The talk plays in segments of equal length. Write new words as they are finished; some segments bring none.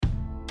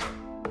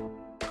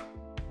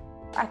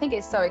I think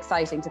it's so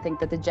exciting to think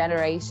that the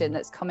generation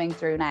that's coming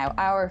through now,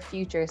 our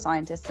future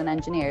scientists and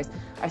engineers,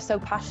 are so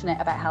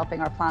passionate about helping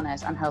our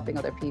planet and helping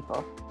other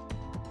people.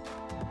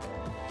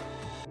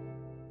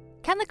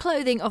 Can the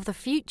clothing of the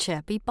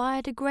future be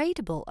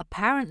biodegradable?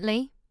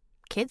 Apparently,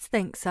 kids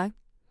think so.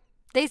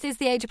 This is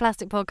the Age of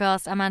Plastic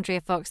podcast. I'm Andrea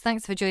Fox.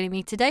 Thanks for joining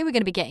me. Today we're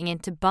going to be getting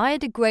into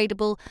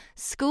biodegradable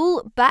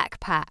school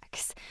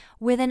backpacks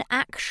with an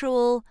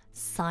actual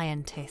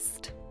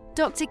scientist.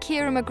 Dr.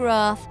 Keira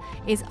McGrath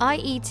is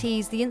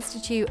IET's, the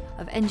Institute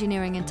of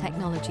Engineering and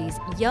Technology's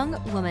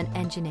Young Woman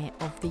Engineer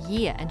of the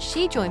Year. And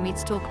she joined me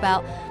to talk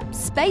about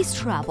space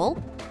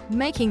travel,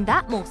 making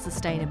that more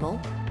sustainable,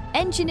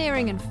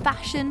 engineering and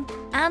fashion,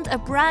 and a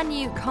brand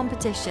new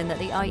competition that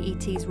the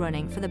IET is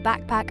running for the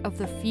Backpack of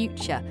the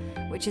Future,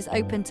 which is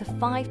open to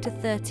 5 to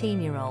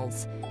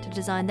 13-year-olds to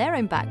design their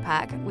own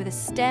backpack with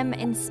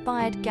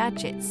STEM-inspired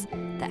gadgets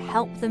that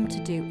help them to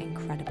do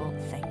incredible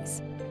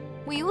things.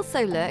 We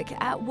also look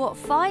at what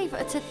 5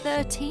 to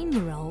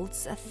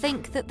 13-year-olds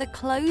think that the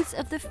clothes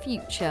of the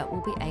future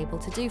will be able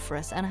to do for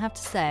us. And I have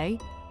to say,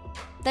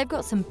 they've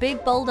got some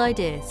big, bold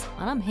ideas,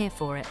 and I'm here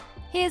for it.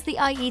 Here's the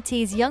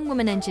IET's Young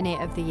Woman Engineer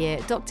of the Year,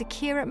 Dr.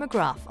 Keira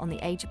McGrath, on the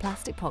Age of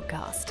Plastic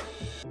podcast.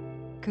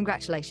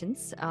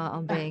 Congratulations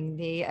on being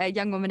the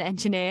Young Woman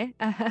Engineer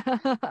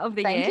of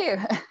the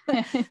Year.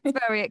 Thank you. It's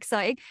very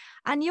exciting.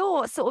 And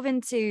you're sort of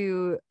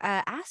into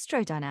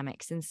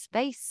astrodynamics and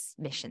space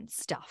mission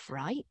stuff,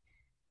 right?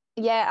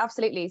 Yeah,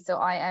 absolutely. So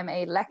I am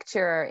a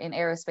lecturer in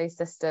aerospace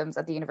systems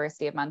at the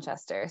University of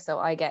Manchester. So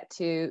I get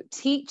to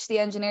teach the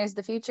engineers of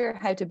the future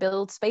how to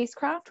build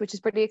spacecraft, which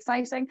is pretty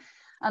exciting.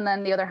 And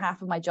then the other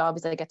half of my job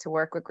is I get to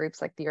work with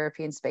groups like the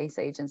European Space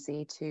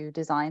Agency to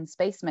design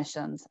space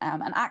missions.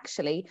 And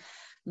actually,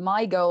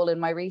 my goal in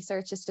my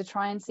research is to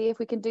try and see if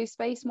we can do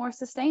space more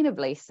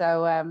sustainbly.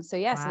 So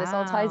this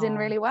all ties in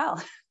really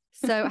well.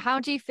 So how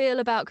do you feel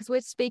about, because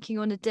we're speaking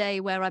on a day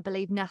where I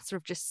believe NASA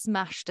have just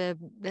smashed a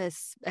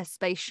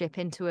spaceship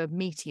into a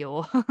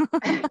meteor.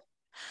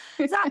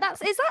 Is that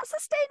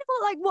sustainable?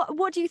 Like,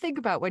 what do you think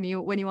about when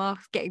you are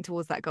getting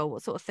towards that goal?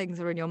 What sort of things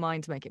are in your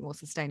mind to make it more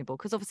sustainable?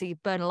 Because obviously you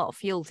burn a lot of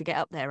fuel to get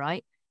up there,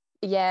 right?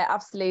 Yeah,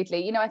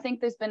 absolutely. I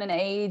think there's been an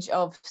age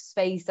of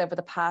space over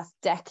the past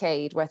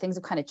decade where things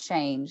have kind of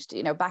changed.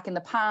 Back in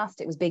the past,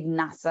 it was big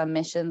NASA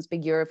missions,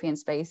 big European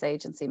Space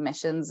Agency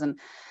missions, and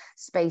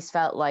space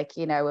felt like,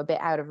 a bit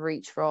out of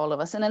reach for all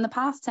of us. And in the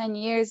past 10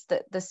 years,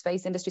 the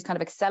space industry's kind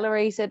of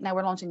accelerated. Now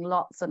we're launching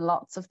lots and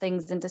lots of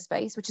things into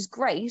space, which is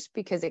great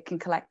because it can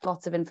collect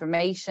lots of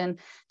information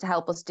to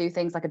help us do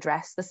things like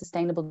address the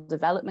Sustainable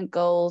Development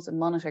Goals and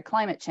monitor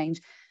climate change.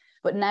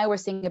 But now we're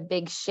seeing a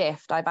big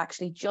shift. I've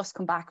actually just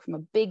come back from a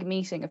big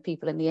meeting of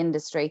people in the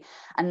industry.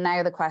 And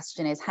now the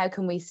question is, how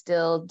can we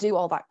still do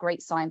all that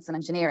great science and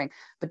engineering,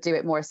 but do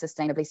it more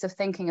sustainably? So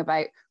thinking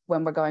about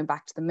when we're going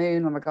back to the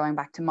moon, when we're going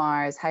back to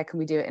Mars, how can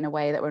we do it in a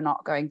way that we're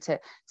not going to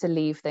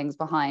leave things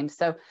behind?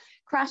 So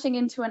crashing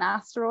into an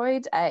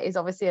asteroid is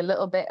obviously a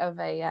little bit of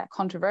a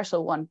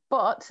controversial one,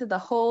 but the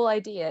whole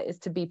idea is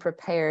to be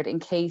prepared in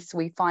case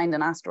we find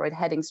an asteroid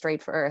heading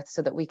straight for Earth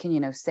so that we can,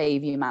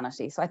 save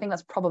humanity. So I think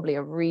that's probably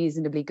a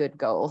reasonably good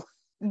goal.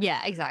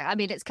 Yeah, exactly. I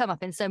mean, it's come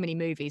up in so many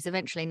movies.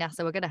 Eventually,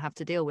 NASA were going to have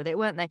to deal with it,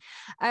 weren't they?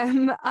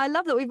 I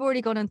love that we've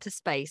already gone into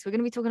space. We're going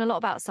to be talking a lot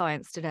about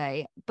science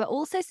today, but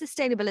also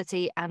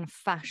sustainability and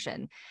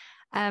fashion.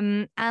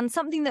 And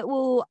something that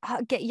will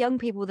get young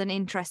people with an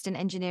interest in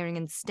engineering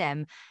and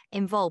STEM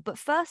involved. But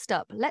first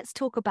up, let's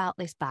talk about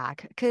this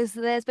bag, because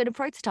there's been a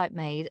prototype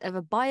made of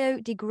a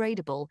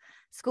biodegradable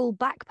school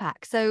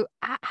backpack. So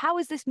how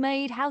is this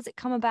made? How's it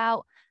come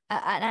about?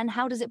 And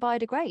how does it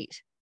biodegrade?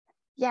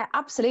 Yeah,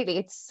 absolutely.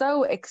 It's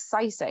so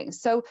exciting.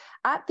 So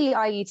at the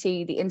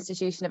IET, the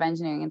Institution of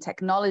Engineering and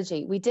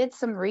Technology, we did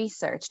some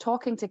research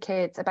talking to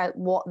kids about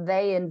what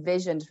they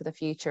envisioned for the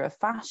future of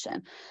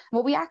fashion.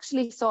 What we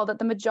actually saw that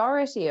the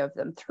majority of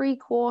them,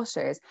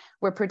 3/4,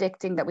 were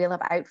predicting that we'll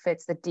have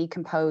outfits that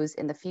decompose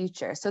in the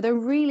future. So they're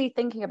really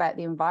thinking about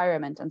the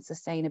environment and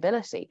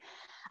sustainability.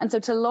 And so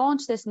to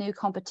launch this new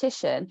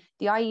competition,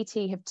 the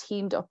IET have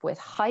teamed up with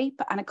Hype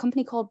and a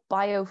company called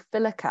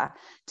Biophilica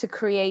to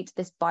create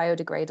this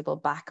biodegradable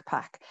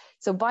backpack.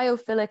 So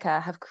Biophilica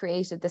have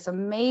created this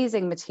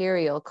amazing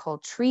material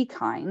called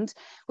TreeKind,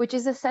 which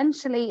is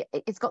essentially,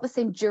 it's got the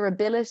same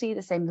durability,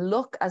 the same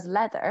look as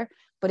leather,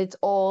 but it's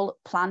all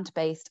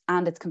plant-based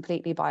and it's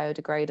completely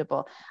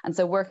biodegradable. And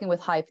so working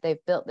with Hype,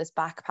 they've built this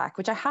backpack,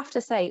 which I have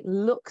to say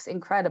looks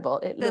incredible.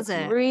 It looks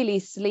really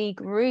sleek,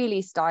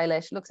 really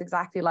stylish, looks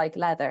exactly like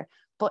leather,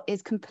 but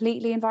is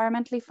completely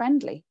environmentally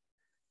friendly.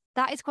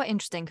 That is quite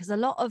interesting because a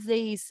lot of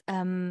these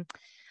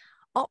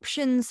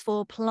options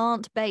for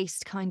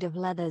plant-based kind of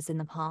leathers in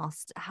the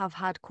past have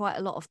had quite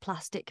a lot of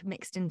plastic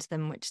mixed into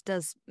them, which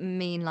does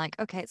mean like,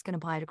 okay, it's going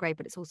to biodegrade,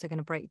 but it's also going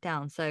to break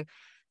down. So,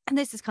 and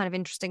this is kind of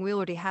interesting. We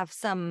already have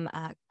some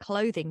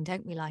clothing,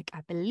 don't we? Like, I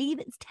believe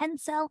it's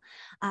Tencel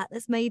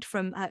that's made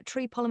from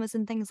tree polymers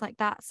and things like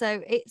that.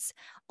 So it's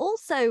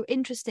also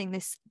interesting,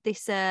 this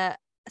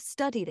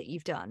study that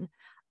you've done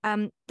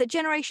that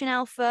Generation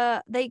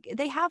Alpha,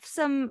 they have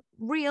some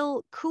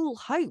real cool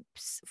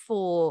hopes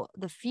for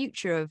the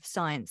future of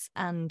science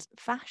and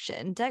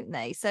fashion, don't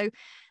they? So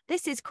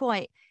this is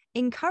quite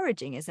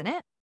encouraging, isn't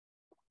it?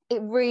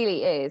 It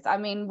really is. I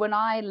mean, when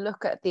I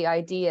look at the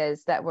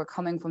ideas that were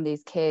coming from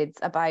these kids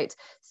about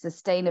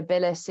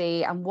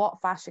sustainability and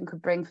what fashion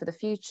could bring for the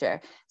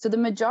future. So the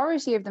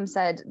majority of them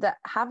said that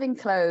having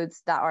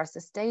clothes that are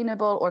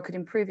sustainable or could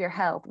improve your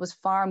health was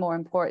far more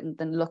important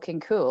than looking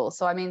cool.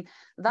 So, I mean,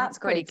 that's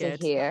great to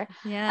hear.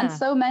 Yeah. And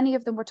so many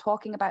of them were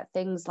talking about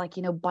things like,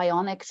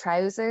 bionic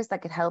trousers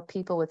that could help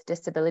people with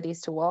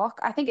disabilities to walk.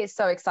 I think it's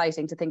so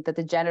exciting to think that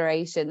the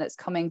generation that's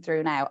coming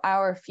through now,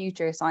 our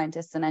future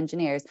scientists and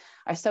engineers,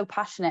 are so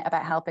passionate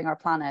about helping our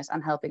planet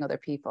and helping other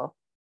people.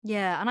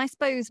 Yeah. And I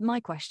suppose my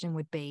question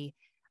would be,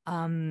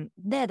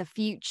 they're the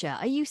future.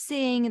 Are you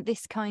seeing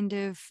this kind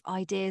of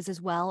ideas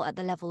as well at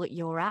the level that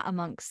you're at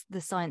amongst the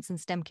science and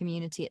STEM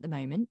community at the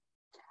moment?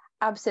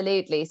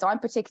 Absolutely. So I'm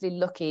particularly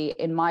lucky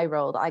in my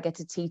role that I get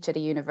to teach at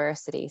a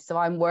university. So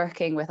I'm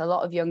working with a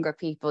lot of younger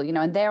people,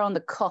 and they're on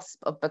the cusp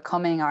of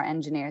becoming our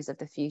engineers of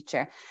the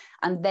future.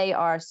 And they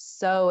are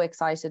so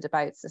excited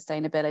about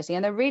sustainability.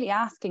 And they're really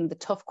asking the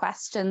tough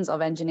questions of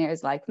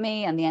engineers like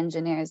me and the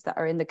engineers that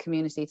are in the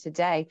community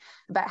today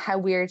about how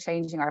we're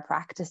changing our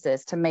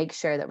practices to make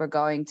sure that we're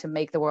going to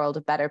make the world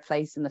a better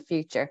place in the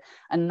future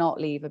and not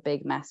leave a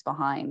big mess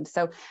behind.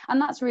 So, and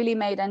that's really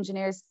made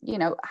engineers,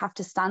 have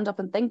to stand up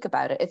and think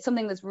about it. It's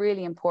something that's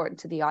really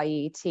important to the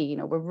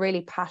IET. We're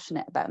really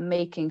passionate about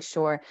making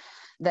sure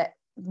that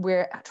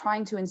we're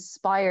trying to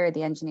inspire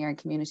the engineering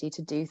community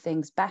to do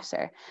things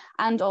better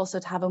and also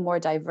to have a more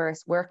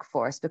diverse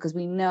workforce, because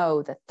we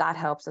know that that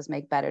helps us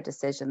make better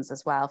decisions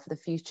as well for the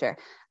future,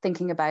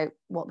 thinking about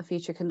what the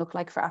future can look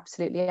like for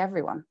absolutely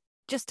everyone.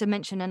 Just to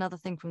mention another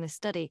thing from this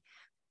study,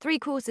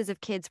 3/4 of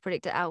kids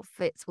predict that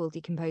outfits will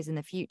decompose in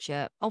the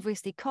future.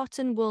 Obviously,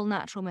 cotton, wool,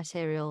 natural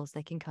materials,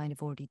 they can kind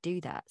of already do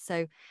that.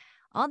 So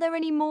are there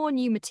any more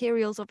new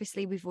materials?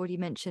 Obviously, we've already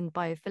mentioned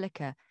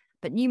biophilica,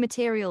 but new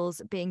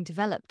materials being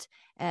developed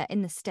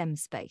in the STEM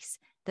space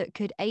that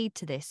could aid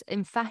to this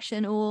in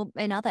fashion or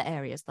in other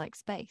areas like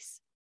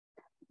space?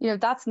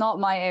 That's not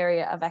my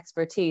area of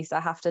expertise,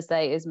 I have to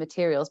say, is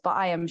materials, but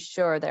I am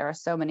sure there are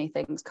so many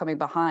things coming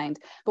behind.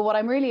 But what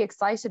I'm really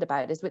excited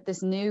about is with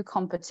this new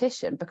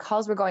competition,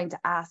 because we're going to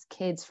ask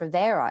kids for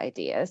their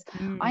ideas,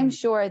 I'm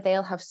sure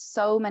they'll have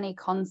so many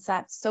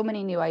concepts, so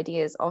many new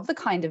ideas of the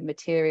kind of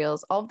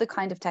materials, of the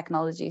kind of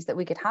technologies that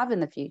we could have in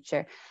the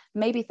future,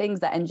 maybe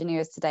things that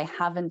engineers today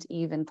haven't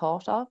even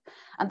thought of.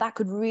 And that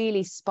could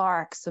really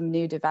spark some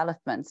new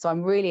developments. So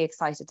I'm really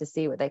excited to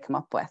see what they come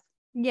up with.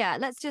 Yeah,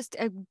 let's just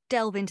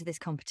delve into this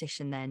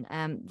competition then.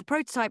 The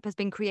prototype has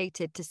been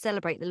created to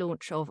celebrate the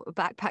launch of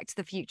Backpack to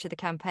the Future, the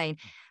campaign.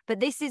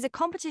 But this is a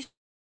competition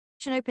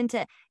open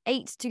to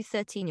 8 to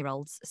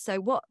 13-year-olds.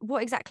 So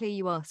what exactly are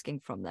you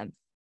asking from them?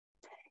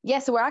 Yeah,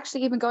 so we're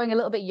actually even going a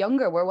little bit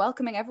younger. We're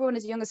welcoming everyone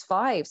as young as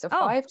 5. So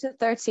 5 to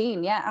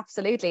 13. Yeah,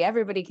 absolutely.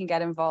 Everybody can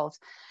get involved.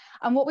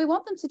 And what we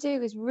want them to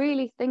do is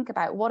really think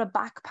about what a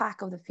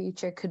backpack of the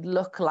future could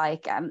look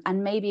like,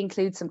 and maybe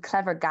include some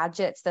clever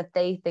gadgets that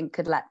they think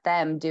could let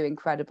them do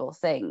incredible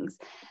things.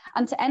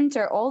 And to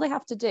enter, all they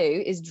have to do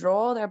is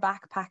draw their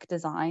backpack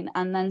design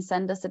and then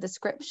send us a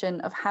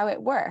description of how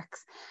it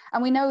works.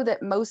 And we know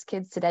that most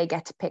kids today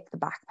get to pick the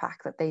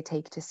backpack that they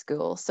take to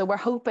school. So we're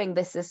hoping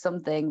this is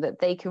something that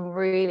they can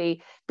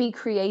really be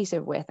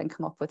creative with and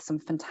come up with some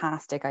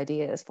fantastic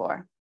ideas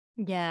for.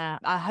 Yeah,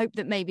 I hope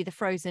that maybe the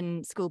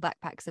frozen school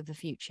backpacks of the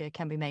future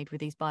can be made with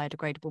these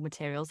biodegradable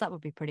materials. That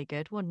would be pretty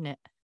good, wouldn't it?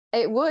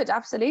 It would,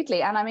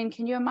 absolutely. And I mean,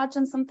 can you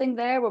imagine something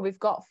there where we've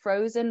got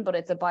frozen, but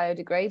it's a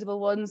biodegradable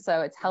one?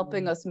 So it's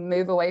helping us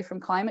move away from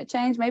climate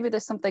change. Maybe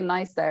there's something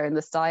nice there in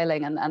the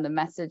styling and the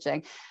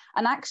messaging.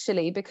 And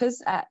actually, because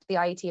the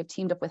IET have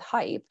teamed up with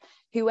Hype,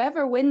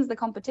 whoever wins the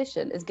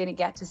competition is going to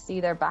get to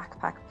see their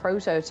backpack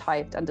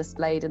prototyped and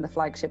displayed in the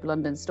flagship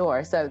London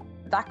store. So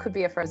that could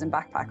be a frozen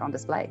backpack on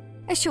display.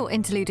 A short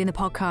interlude in the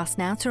podcast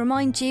now to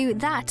remind you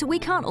that we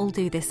can't all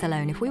do this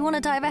alone. If we want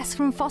to divest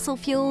from fossil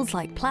fuels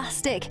like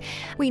plastic,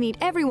 we need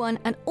everyone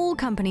and all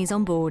companies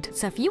on board.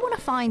 So if you want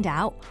to find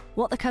out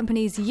what the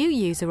companies you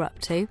use are up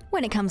to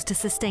when it comes to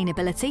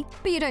sustainability,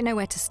 but you don't know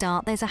where to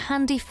start, there's a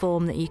handy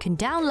form that you can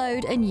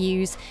download and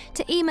use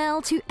to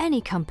email to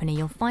any company.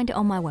 You'll find it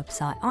on my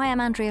website,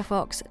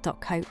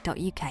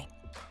 iamandreafox.co.uk.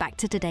 Back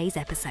to today's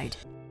episode.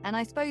 And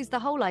I suppose the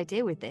whole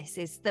idea with this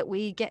is that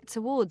we get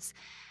towards,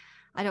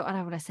 I don't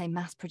want to say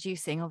mass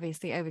producing.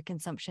 Obviously,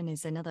 overconsumption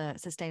is another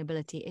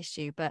sustainability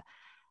issue, but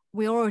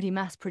we're already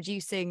mass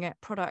producing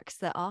products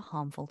that are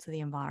harmful to the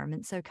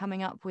environment. So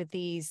coming up with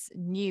these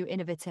new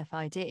innovative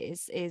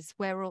ideas is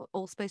where we're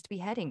all supposed to be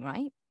heading,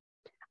 right?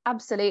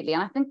 Absolutely.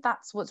 And I think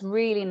that's what's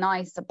really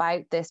nice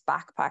about this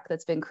backpack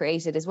that's been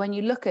created is when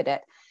you look at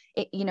it,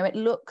 it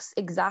looks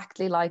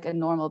exactly like a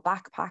normal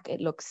backpack.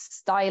 It looks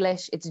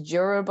stylish, it's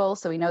durable,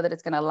 so we know that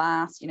it's going to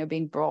last,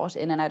 being brought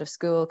in and out of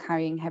school,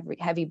 carrying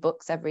heavy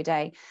books every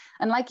day.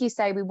 And like you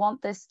say, we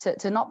want this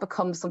to not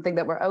become something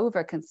that we're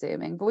over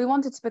consuming, but we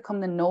want it to become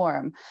the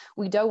norm.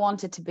 We don't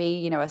want it to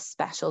be, a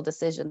special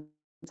decision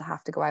to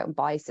have to go out and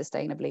buy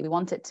sustainably. We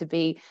want it to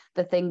be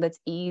the thing that's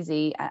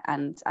easy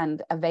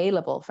and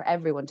available for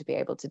everyone to be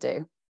able to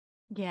do.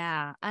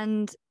 Yeah.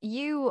 And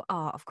you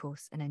are, of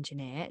course, an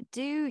engineer.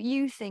 Do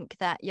you think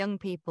that young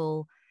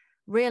people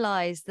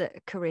realize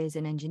that careers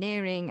in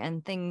engineering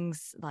and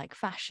things like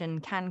fashion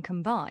can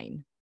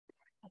combine?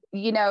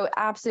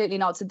 Absolutely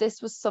not. So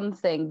this was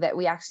something that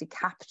we actually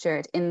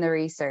captured in the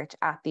research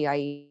at the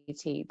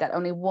IET, that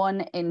only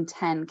 1 in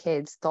 10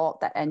 kids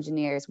thought that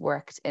engineers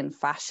worked in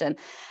fashion.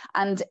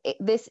 And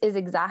this is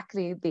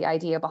exactly the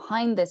idea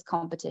behind this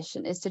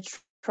competition, is to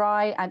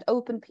try and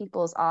open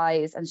people's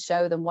eyes and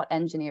show them what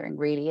engineering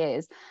really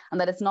is,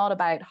 and that it's not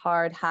about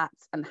hard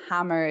hats and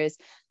hammers,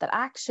 that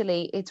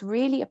actually it's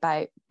really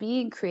about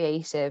being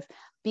creative,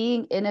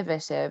 being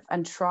innovative,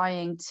 and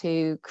trying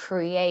to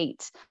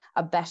create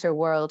a better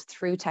world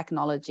through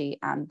technology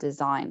and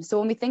design. So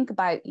when we think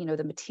about,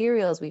 the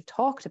materials we've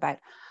talked about,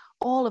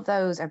 all of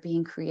those are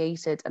being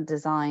created and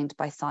designed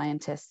by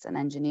scientists and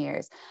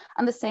engineers.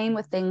 And the same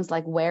with things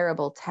like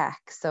wearable tech.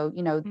 So,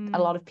 a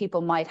lot of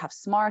people might have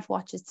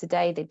smartwatches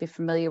today, they'd be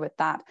familiar with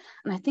that.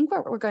 And I think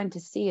what we're going to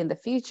see in the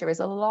future is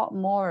a lot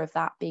more of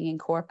that being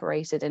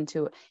incorporated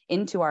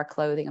into our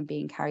clothing and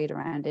being carried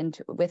around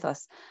with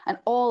us. And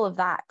all of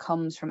that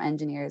comes from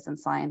engineers and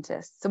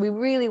scientists. So we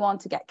really want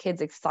to get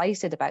kids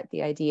excited about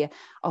the idea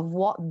of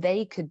what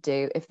they could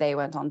do if they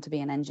went on to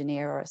be an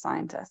engineer or a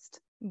scientist.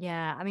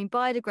 Yeah, I mean,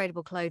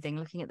 biodegradable clothing,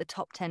 looking at the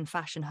top 10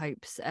 fashion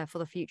hopes for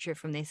the future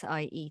from this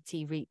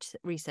IET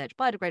research,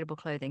 biodegradable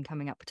clothing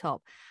coming up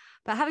top.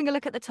 But having a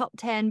look at the top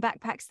 10,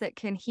 backpacks that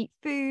can heat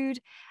food,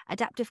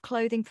 adaptive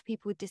clothing for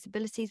people with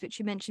disabilities, which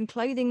you mentioned,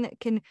 clothing that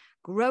can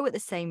grow at the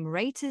same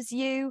rate as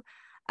you,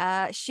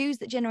 shoes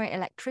that generate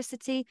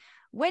electricity.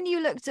 When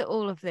you looked at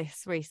all of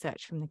this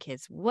research from the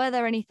kids, were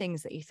there any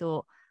things that you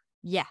thought,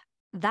 yeah,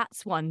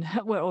 that's one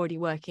that we're already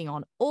working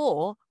on,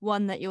 or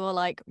one that you were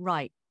like,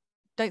 right,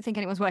 don't think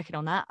anyone's working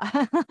on that.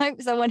 I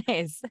hope someone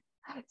is.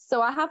 So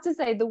I have to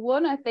say, the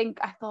one I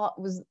thought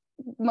was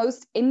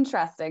most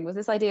interesting was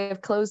this idea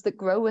of clothes that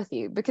grow with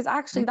you, because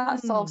actually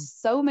that solves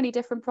so many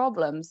different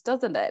problems,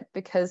 doesn't it?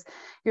 Because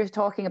you're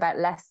talking about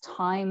less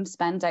time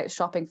spent out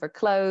shopping for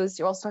clothes.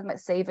 You're also talking about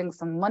saving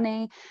some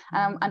money,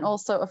 and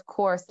also, of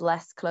course,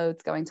 less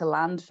clothes going to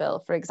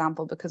landfill, for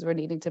example, because we're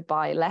needing to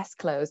buy less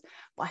clothes.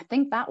 But I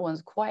think that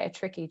one's quite a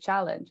tricky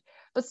challenge.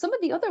 But some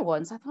of the other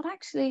ones, I thought,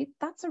 actually,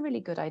 that's a really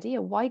good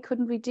idea. Why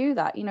couldn't we do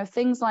that?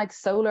 Things like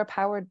solar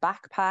powered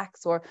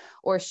backpacks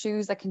or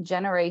shoes that can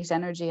generate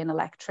energy and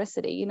electricity.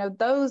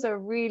 Those are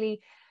really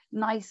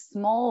nice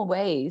small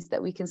ways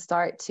that we can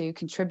start to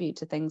contribute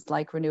to things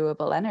like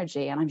renewable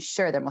energy. And I'm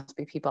sure there must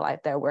be people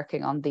out there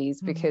working on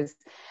these, because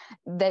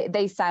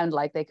they sound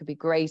like they could be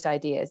great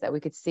ideas that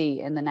we could see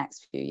in the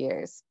next few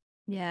years.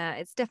 Yeah,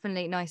 it's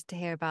definitely nice to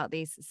hear about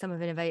some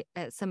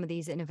of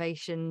these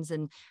innovations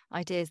and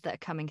ideas that are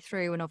coming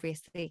through, and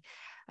obviously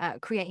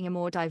creating a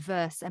more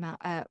diverse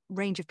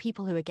range of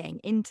people who are getting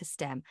into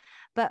STEM.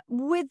 But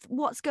with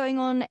what's going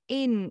on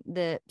in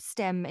the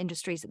STEM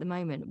industries at the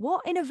moment,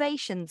 what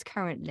innovations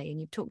currently, and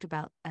you've talked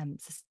about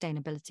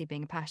sustainability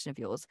being a passion of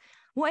yours,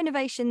 what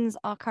innovations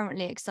are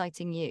currently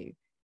exciting you?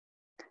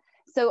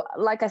 So,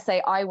 like I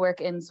say, I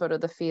work in sort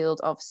of the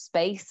field of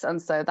space, and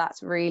so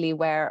that's really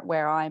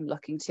where I'm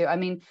looking to. I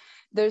mean,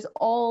 there's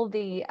all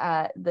the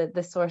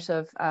sort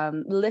of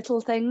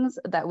little things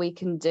that we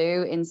can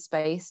do in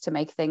space to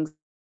make things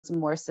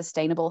more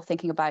sustainable.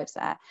 Thinking about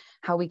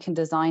how we can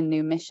design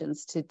new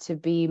missions to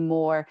be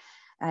more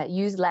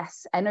use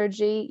less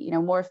energy,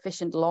 more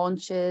efficient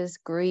launches,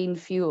 green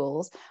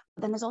fuels.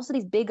 But then there's also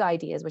these big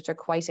ideas which are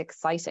quite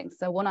exciting.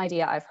 So one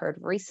idea I've heard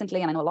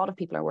recently, and I know a lot of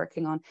people are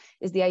working on,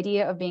 is the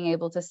idea of being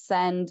able to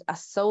send a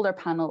solar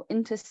panel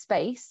into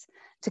space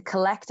to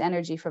collect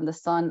energy from the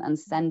sun and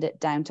send it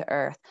down to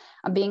Earth.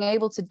 And being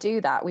able to do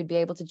that, we'd be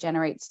able to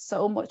generate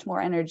so much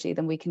more energy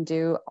than we can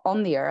do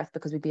on the Earth,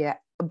 because we'd be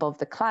above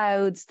the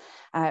clouds,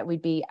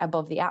 we'd be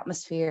above the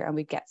atmosphere, and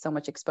we'd get so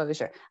much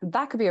exposure. And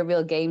that could be a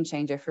real game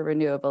changer for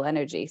renewable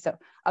energy. So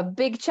a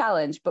big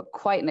challenge, but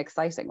quite an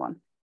exciting one.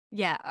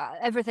 Yeah,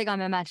 everything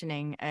I'm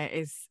imagining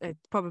is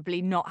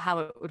probably not how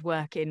it would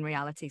work in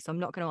reality. So I'm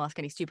not going to ask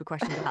any stupid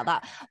questions about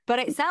that. But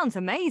it sounds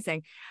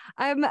amazing.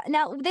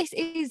 Now, this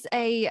is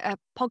a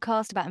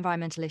podcast about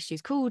environmental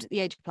issues called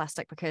The Age of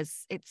Plastic,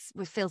 because it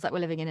feels like we're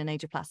living in an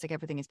age of plastic.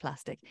 Everything is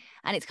plastic.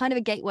 And it's kind of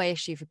a gateway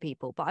issue for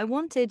people. But I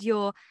wanted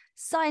your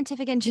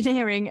scientific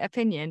engineering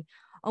opinion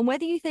on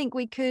whether you think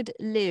we could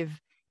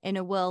live in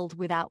a world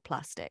without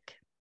plastic.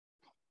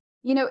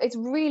 It's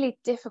really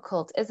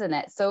difficult, isn't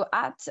it? So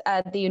at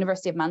the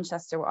University of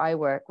Manchester, where I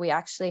work, we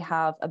actually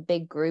have a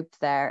big group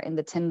there in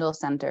the Tyndall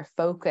Centre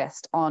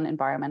focused on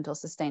environmental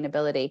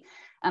sustainability.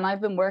 And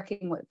I've been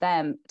working with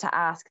them to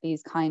ask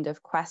these kind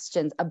of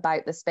questions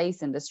about the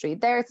space industry.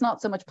 There, it's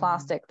not so much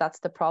plastic, that's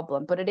the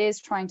problem, but it is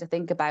trying to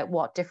think about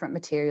what different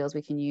materials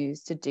we can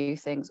use to do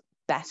things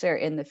better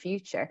in the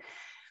future.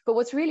 But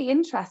what's really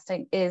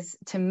interesting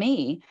to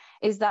me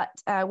is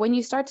that when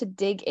you start to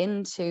dig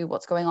into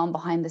what's going on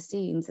behind the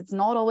scenes, it's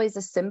not always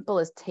as simple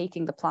as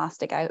taking the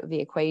plastic out of the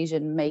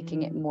equation,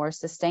 making it more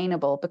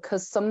sustainable,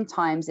 because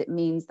sometimes it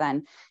means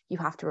then you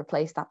have to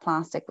replace that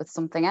plastic with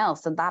something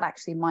else. And that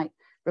actually might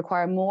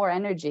require more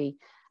energy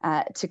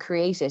to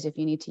create it if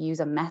you need to use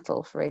a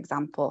metal, for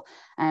example.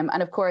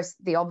 And of course,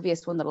 the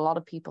obvious one that a lot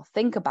of people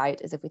think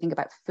about is if we think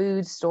about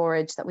food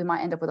storage, that we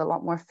might end up with a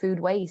lot more food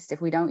waste if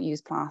we don't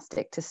use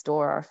plastic to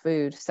store our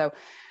food. So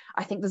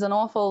I think there's an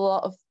awful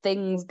lot of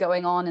things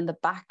going on in the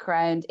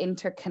background,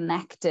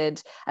 interconnected,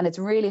 and it's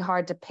really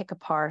hard to pick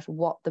apart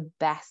what the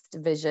best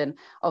vision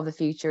of the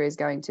future is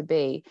going to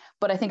be.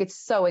 But I think it's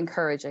so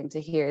encouraging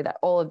to hear that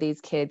all of these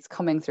kids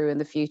coming through in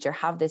the future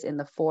have this in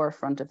the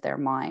forefront of their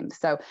mind.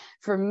 So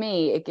for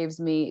me, it gives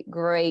me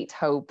great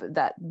hope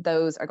that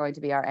those are going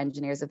to be our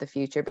engineers of the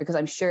future, because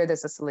I'm sure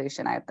there's a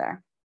solution out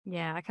there.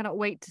 Yeah, I cannot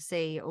wait to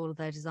see all of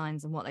their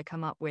designs and what they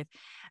come up with.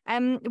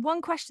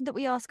 One question that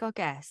we ask our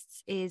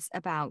guests is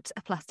about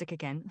plastic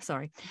again,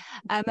 sorry.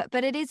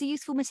 But it is a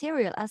useful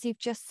material, as you've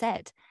just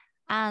said.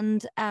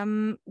 And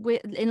in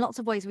lots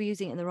of ways, we're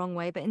using it in the wrong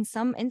way. But in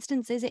some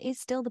instances, it is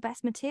still the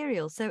best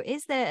material. So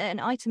is there an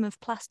item of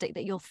plastic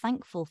that you're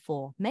thankful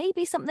for?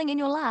 Maybe something in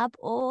your lab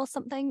or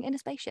something in a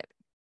spaceship?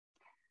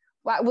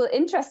 Well,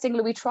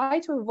 interestingly, we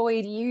try to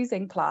avoid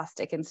using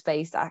plastic in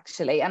space,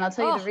 actually. And I'll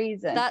tell you the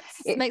reason. That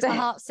makes my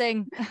heart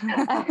sing.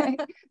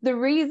 The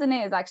reason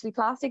is actually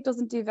plastic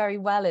doesn't do very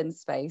well in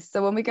space.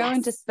 So when we go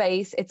into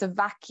space, it's a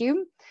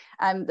vacuum.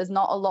 There's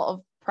not a lot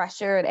of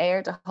pressure and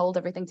air to hold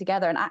everything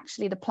together. And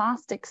actually the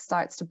plastic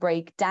starts to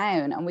break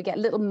down and we get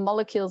little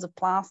molecules of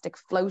plastic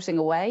floating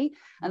away,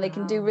 and they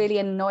can do really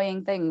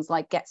annoying things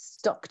like get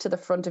stuck to the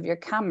front of your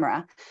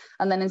camera.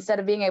 And then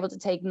instead of being able to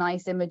take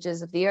nice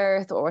images of the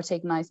Earth or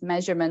take nice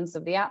measurements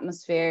of the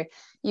atmosphere,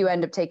 you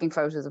end up taking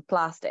photos of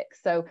plastic.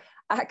 So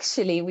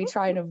actually, we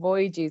try and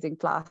avoid using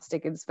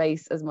plastic in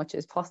space as much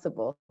as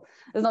possible.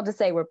 It's not to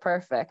say we're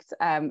perfect,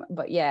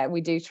 but yeah,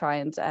 we do try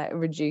and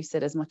reduce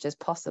it as much as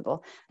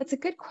possible. It's a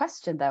good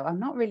question, though. I'm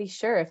not really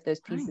sure if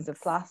there's pieces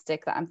of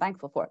plastic that I'm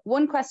thankful for.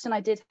 One question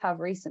I did have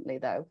recently,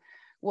 though,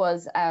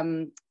 was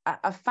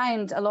I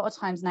found a lot of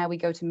times now we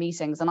go to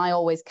meetings and I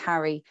always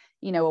carry,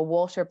 a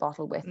water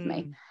bottle with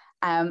me.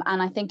 And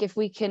I think if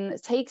we can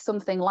take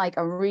something like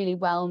a really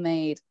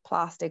well-made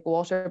plastic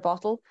water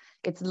bottle,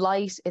 it's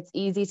light, it's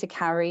easy to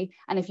carry.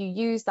 And if you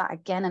use that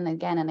again and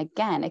again and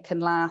again, it can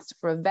last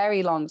for a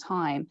very long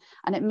time.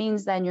 And it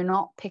means then you're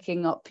not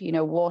picking up,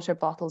 water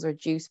bottles or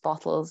juice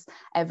bottles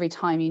every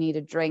time you need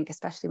a drink,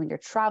 especially when you're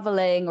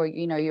traveling or,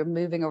 you're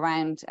moving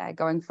around,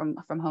 going from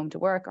home to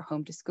work or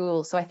home to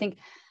school. So I think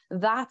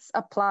that's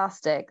a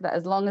plastic that,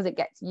 as long as it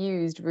gets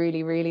used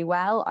really, really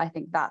well, I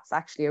think that's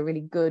actually a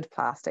really good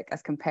plastic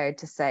as compared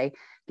to, say,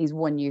 these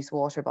one-use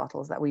water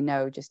bottles that we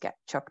know just get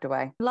chucked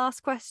away.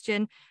 Last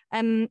question,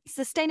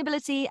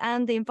 sustainability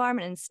and the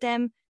environment in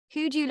STEM.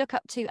 Who do you look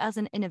up to as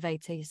an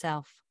innovator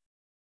yourself?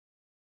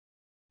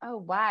 Oh,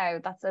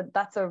 wow.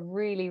 That's a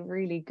really,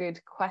 really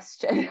good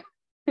question.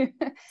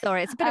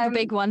 Sorry, it's a bit of a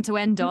big one to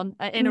end on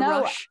in a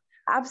rush.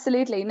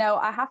 Absolutely. No,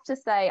 I have to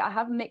say I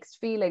have mixed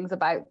feelings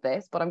about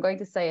this, but I'm going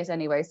to say it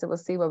anyway, so we'll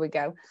see where we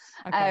go.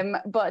 Okay.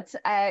 But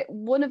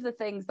one of the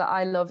things that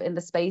I love in the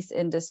space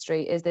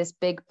industry is this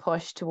big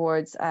push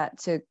towards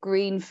to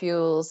green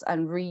fuels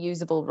and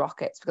reusable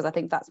rockets, because I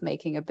think that's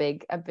making a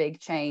big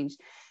change.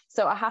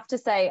 So I have to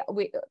say,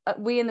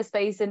 we in the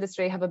space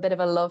industry have a bit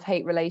of a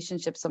love-hate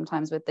relationship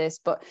sometimes with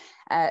this, but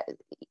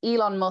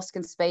Elon Musk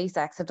and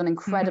SpaceX have done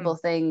incredible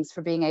things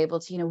for being able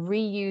to,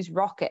 reuse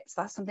rockets.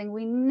 That's something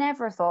we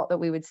never thought that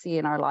we would see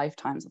in our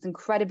lifetimes. It's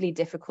incredibly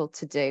difficult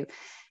to do.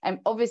 And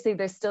obviously,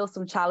 there's still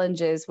some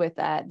challenges with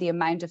the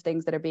amount of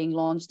things that are being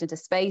launched into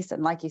space.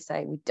 And like you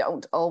say, we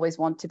don't always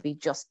want to be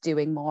just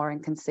doing more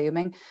and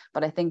consuming.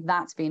 But I think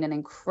that's been an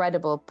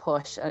incredible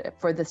push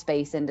for the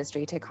space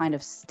industry to kind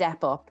of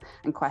step up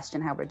and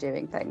question how we're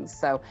doing things.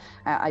 So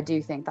I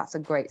do think that's a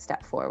great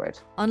step forward.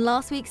 On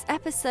last week's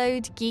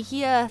episode,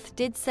 Geeky Earth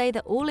did say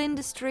that all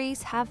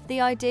industries have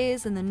the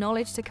ideas and the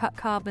knowledge to cut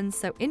carbon.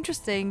 So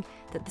interesting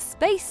that the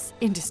space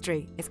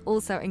industry is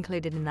also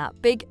included in that.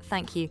 Big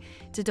thank you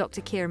to Dr.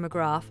 Kira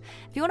McGrath.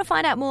 If you want to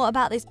find out more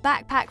about this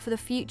Backpack for the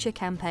Future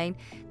campaign,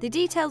 the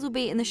details will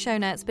be in the show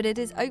notes, but it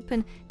is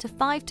open to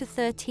 5 to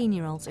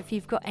 13-year-olds if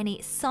you've got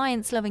any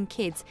science-loving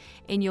kids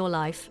in your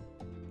life.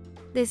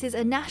 This is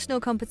a national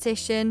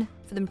competition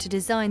for them to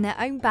design their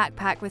own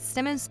backpack with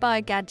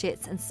STEM-inspired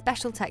gadgets and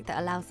special tech that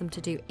allows them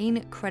to do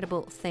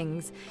incredible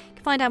things. You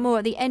can find out more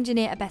at the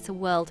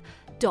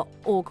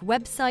engineerabetterworld.org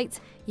website.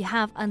 You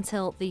have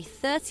until the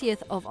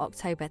 30th of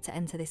October to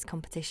enter this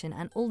competition,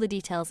 and all the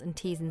details and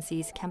T's and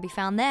C's can be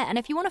found there. And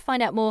if you want to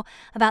find out more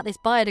about this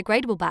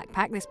biodegradable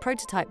backpack, this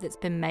prototype that's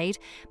been made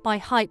by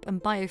Hype and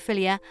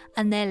Biophilia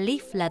and their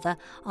leaf leather,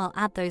 I'll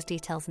add those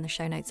details in the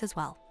show notes as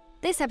well.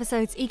 This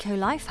episode's Eco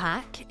Life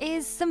Hack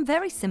is some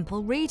very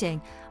simple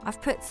reading.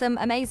 I've put some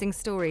amazing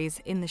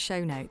stories in the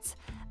show notes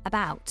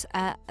about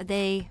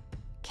the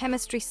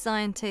chemistry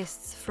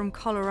scientists from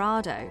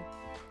Colorado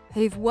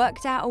who've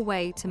worked out a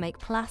way to make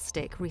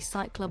plastic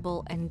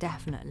recyclable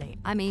indefinitely.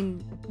 I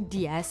mean,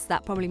 yes,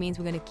 that probably means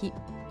we're going to keep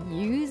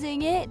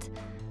using it,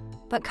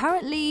 but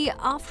currently,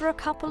 after a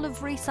couple of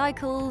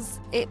recycles,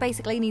 it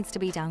basically needs to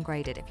be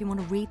downgraded. If you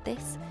want to read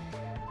this,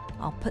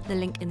 I'll put the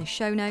link in the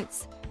show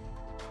notes.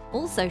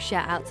 Also,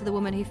 shout out to the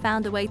woman who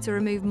found a way to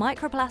remove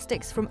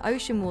microplastics from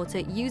ocean water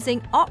using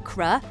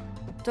okra.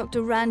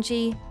 Dr.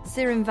 Ranji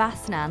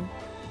Srinivasan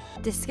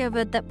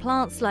discovered that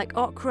plants like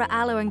okra,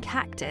 aloe and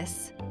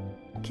cactus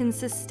can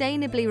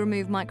sustainably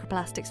remove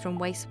microplastics from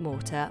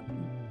wastewater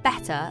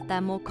better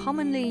than more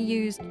commonly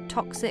used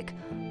toxic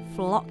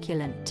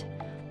flocculant.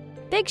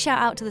 Big shout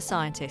out to the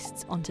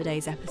scientists on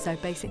today's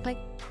episode, basically.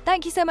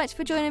 Thank you so much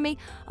for joining me.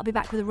 I'll be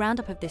back with a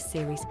roundup of this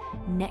series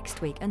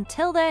next week.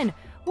 Until then,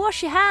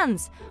 wash your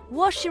hands,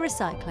 wash your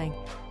recycling,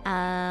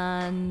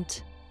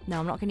 and no,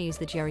 I'm not going to use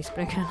the Jerry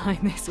Springer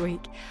line this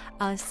week.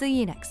 I'll see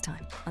you next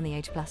time on the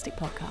Age of Plastic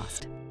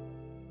podcast.